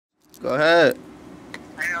Go ahead.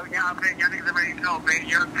 Hell yeah, man, y'all niggas already know, man.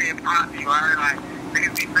 European posse, right? Like,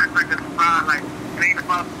 niggas be back like the spot, like, it ain't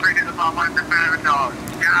about pretty, it's about my favorite dogs.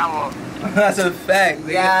 Yeah, that's a fact,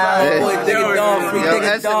 nigga. Yeah. Boy, Digga Dawn, free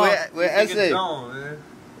Digga Dawn. Where essay? Yo,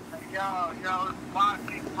 posse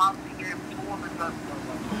getting formed and stuff.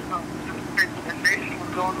 The nation was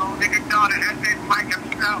going on, nigga, Dawn, and essay Mike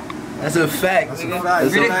himself. That's a fact, nigga.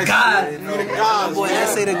 Free the God. My boy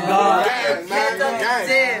Essay the God.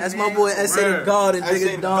 That's my boy Essay the God and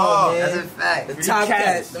Digga Dawn, man. That's a fact. The top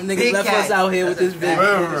cats. Them niggas left us out here with this big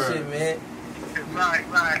shit, man. Right.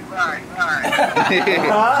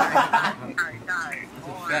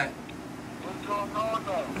 What's going on,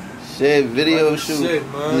 though? Shit, video shoot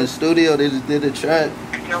in the studio. They just did a track.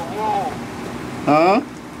 Yo, whoa. Huh?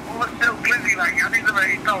 What's still glizzy like? Y'all niggas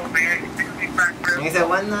already know, man. Niggas be back there. He said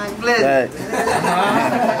 1 9 glizzy.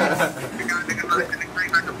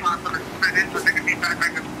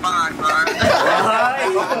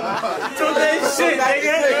 Shit,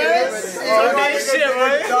 nigga.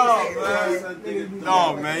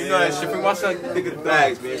 No, man, you know that shit. Free my son, nigga,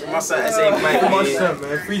 bags, man. Free my son, SA Mike,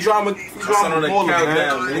 man. Free drama on the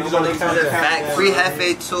countdown, man. Niggas on the countdown. Free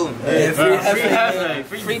Hefe too. Yeah, free Hefe.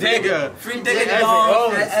 Free Digga. Free Digga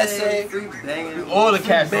Dawn. SA. Free banging. All the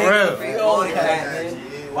cats, for real. Free all the cats, man.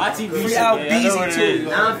 YTB free out Beezy too.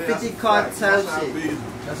 950 cartel shit.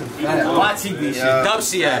 YTB shit. Dub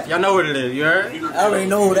CF. Y'all know what it is, you heard? I already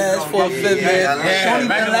know who that is. 450, man. Shawny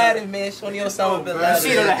Binladen, man. Shawny Osama Binladen. You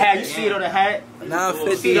see it on the hat. You see it on the hat.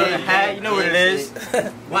 950 on the hat. You know what it is.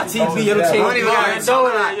 YTB, YellowTape Boyz.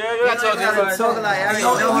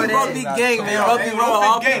 You Rugby gang, man. Rugby World.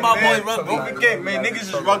 RP my boy Rugby. Rugby gang, man. Niggas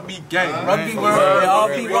is Rugby gang. Rugby World, man.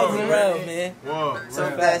 RP Rugby World, man. So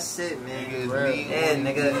fast shit, man. Yeah,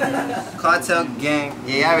 nigga. Cartel gang.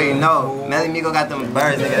 Yeah, I already know. Melly Migo got them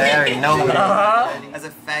birds, nigga. I already know. That's a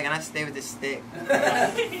fact, and I stay with the stick.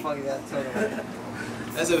 Fuck you gotta tell me.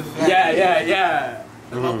 That's a fact. Yeah.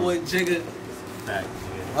 My boy Jigga.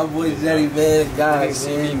 My boy Jetty, man. Guys,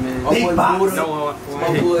 man. My boy Buddha.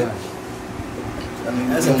 My boy.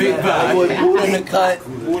 That's a big vibe. My boy Buddha in the cut.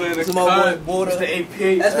 That's my boy Buddha. That's the AP.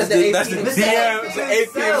 That's the AP. That's the DM. It's the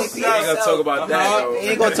AP. We ain't gonna talk about that. We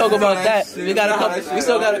ain't gonna talk about that. We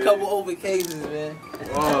still got a couple open cases, man.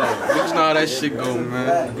 Oh, bitch, know how that shit go,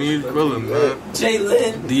 man. Be realin', man. Jay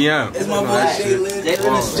Lynn. DM. It's my boy Jay Lynn. Jay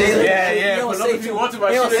Lynn. Yeah. He don't say too much. He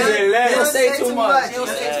don't say too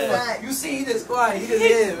much. You see, he just quiet. He just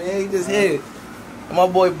here, man. He just here. And my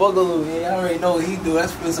boy Boogaloo, man. I already know what he do.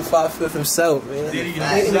 That's Mr. 5'5" himself, man.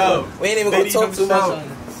 We ain't even gonna talk too much on it.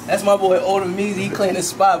 That's my boy Older Meezy. He cleaned the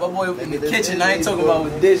spot. My boy in the kitchen. I ain't talking about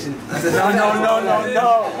with dishes. No.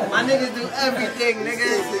 My niggas do everything,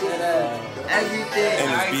 niggas. Everything.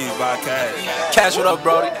 And it's beats by Cash. Cash, what up,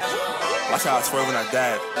 Brody? Watch how I swerve when I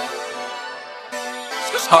dab.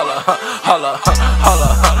 Holla.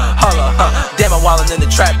 Damn, I'm wildin' in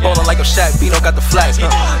the trap, ballin' like I'm Shaq. Bino got the flags.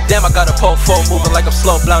 Damn, I got a pole full, moving like I'm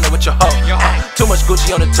slow, blindin' with your hoe. Too much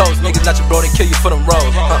Gucci on the toes, niggas not your bro, they kill you for them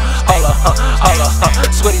rolls. Holla.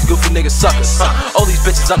 Swear these goofy niggas suckers. All these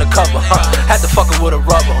bitches undercover. Had to fuck her with a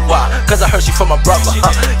rubber. Why? Cause I heard she from my brother.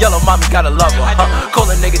 Yellow mommy gotta love her. Call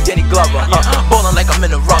a nigga Danny Glover. Ballin' like I'm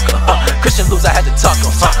in the rucker. Christian lose, I had to tuck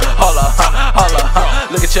him. Holla.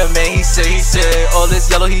 Look at your man, he said, all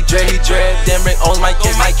this yellow, he dread. Damn ring owns my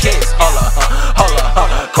kids. Holla.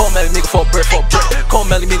 Call Melly nigga for a brick. Call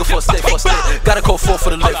Melly nigga for a stick. Gotta call 4 for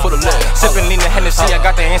the leg. Sippin' in the Hennessy, I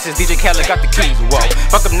got the answers. DJ Khaled got the keys. Whoa.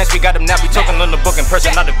 Fuck up next, we got him now. We talking on the book in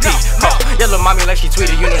person, not a piece. Yellow mommy like she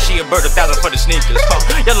tweeted, you know she a bird 1,000 for the sneakers.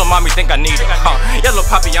 Yellow mommy think I need her. Yellow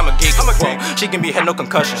poppy, I'm a geek. She can be had no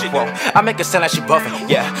concussion. I make it sound like she buffin'.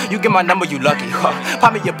 Yeah, you get my number, you lucky.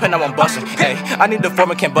 Pop me your pen, I won't bust it. Hey, I need the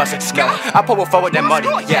former, can't bust it. I pull forward that money.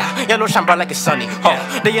 Yeah, yellow shine bright like it's sunny.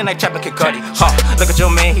 Day and night trapping Kid Cudi. Look at your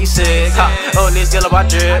man, he sick. Oh, this yellow I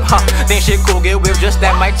drip. Think shit cool, get whipped. Just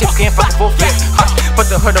that my tips can't fucking full flip. Put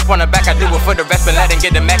the hood up on the back, I do it for the rest. Binladen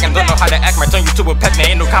get the Mac and don't know how to act. Might turn you to a pet,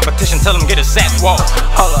 man. Ain't no competition. Tell him get a sack. Whoa.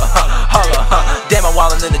 Holla. Damn, I'm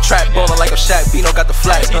wildin' in the trap, ballin' like I'm Shaq. Bino got the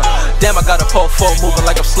flags. Damn, I got a pole full, moving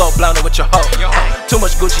like I'm slow, blindin' with your hoe. Too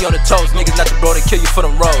much Gucci on the toes, niggas not your bro, they kill you for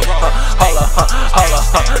them rolls.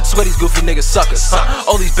 Holla. Swear these goofy niggas suckers.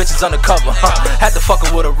 All these bitches undercover. Had to fuck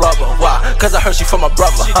her with a rubber. Why? Cause I heard she from my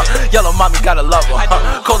brother. Yellow mommy gotta love her.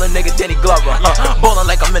 Call a nigga Danny Glover. Ballin'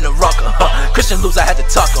 like I'm in the rucker. Christian lose, I had to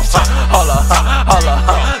tuck him. Holla.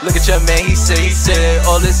 Look at your man, he said,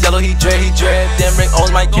 all this yellow, he dread. Damn ring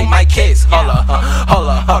owns my kids. Holla.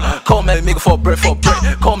 Call Melly nigga for a brick.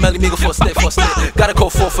 Call Melly nigga for a stick. Gotta call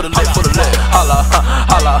 4 for the leg. Holla.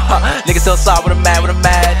 Niggas still slide with a mad.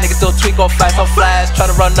 Niggas still tweak off flash. Try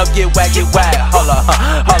to run up, get whack,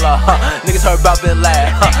 holla, niggas heard about Binladen,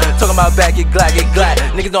 talking about back, get glad,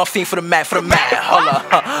 niggas don't fiend for the mat, holla,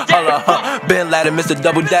 Binladen, Mr.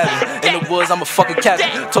 Double Dabbing, in the woods, I'm a fucking captain,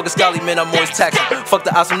 talking scally, man, I'm always taxing, fuck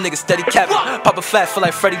the awesome niggas, steady capping, pop a fat, feel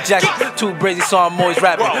like Freddie Jackson, too brazy, so I'm always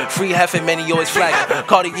rapping, free halfing, man, he always flagging,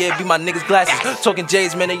 Cartier be my niggas glasses, talking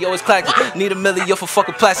J's, man, they always clacking, need a million for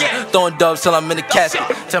fucking plastic, throwing dubs till I'm in the casket,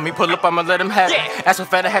 tell me pull up, I'ma let him have it, ask for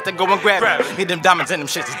fat, I had to go and grab it, need them diamonds and them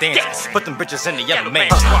shits is dancing, put them bitches in the yellow man,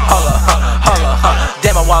 holla,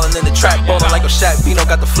 damn, I'm wildin' in the trap, ballin' like a Shaq, Bino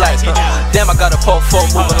got the flags, damn, I got a pole full,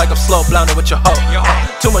 moving like I'm slow, blowing with your hoe,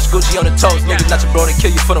 too much Gucci on the toes, niggas not your bro, they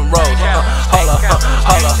kill you for them rolls, holla,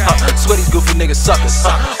 swear these goofy niggas suckers,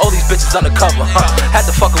 all these bitches undercover, had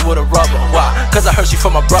to fuck her with a rubber, why? Cause I heard she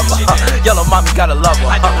from my brother, yellow mommy got a lover,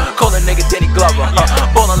 call a nigga Danny Glover,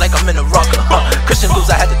 ballin' like I'm in a rucker, Christian lose,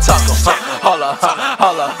 I had to tuck him, holla,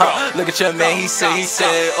 look at your man, he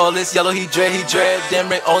said, all this yellow, he dread, damn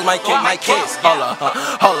right, all my kids, holla,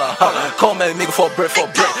 call Melly Miga for a brick,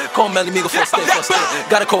 call Melly Miga for a stick,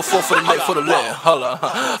 gotta call 4 for the lid, holla,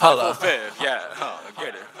 yeah.